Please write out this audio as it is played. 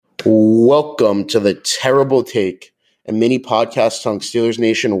Welcome to the Terrible Take, a mini podcast telling Steelers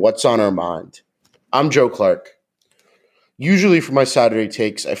Nation what's on our mind. I'm Joe Clark. Usually for my Saturday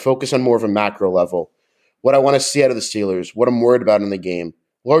takes, I focus on more of a macro level, what I want to see out of the Steelers, what I'm worried about in the game,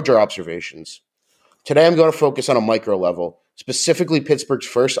 larger observations. Today I'm going to focus on a micro level, specifically Pittsburgh's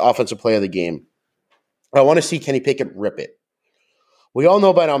first offensive play of the game. I want to see Kenny Pickett rip it. We all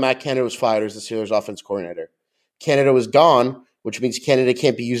know by now Matt Canada was fired as the Steelers offense coordinator. Canada was gone, which means Canada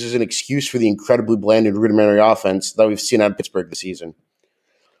can't be used as an excuse for the incredibly bland and rudimentary offense that we've seen out of Pittsburgh this season.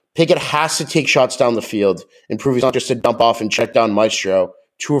 Pickett has to take shots down the field and prove he's not just a dump off and check down maestro,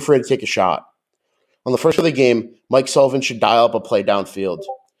 too afraid to take a shot. On the first play of the game, Mike Sullivan should dial up a play downfield.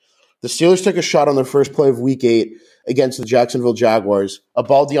 The Steelers took a shot on their first play of Week 8 against the Jacksonville Jaguars, a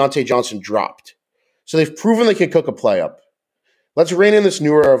ball Deontay Johnson dropped. So they've proven they can cook a play up. Let's rein in this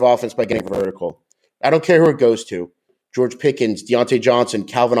new era of offense by getting vertical. I don't care who it goes to. George Pickens, Deontay Johnson,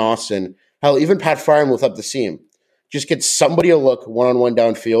 Calvin Austin, hell, even Pat Freiermuth up the seam. Just get somebody a look one-on-one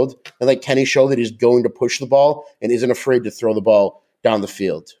downfield and let Kenny show that he's going to push the ball and isn't afraid to throw the ball down the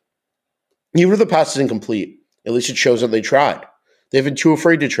field. Even if the pass is incomplete, at least it shows that they tried. They've been too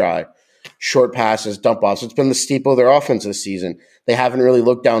afraid to try. Short passes, dump offs, it's been the staple of their offense this season. They haven't really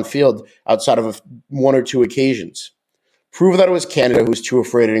looked downfield outside of one or two occasions. Prove that it was Canada who was too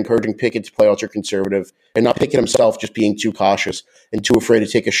afraid of encouraging Pickett to play ultra-conservative and not Pickett himself just being too cautious and too afraid to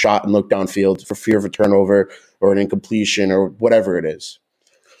take a shot and look downfield for fear of a turnover or an incompletion or whatever it is.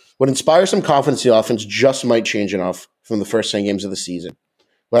 What inspires some confidence in the offense just might change enough from the first 10 games of the season.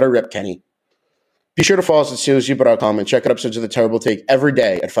 Let her rip, Kenny. Be sure to follow us at SteelersUper.com and check out episodes of The Terrible Take every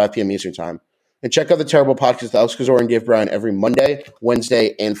day at 5 p.m. Eastern Time. And check out The Terrible Podcast with Alex Kozor and Dave Bryan every Monday,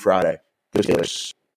 Wednesday, and Friday. Go Steelers.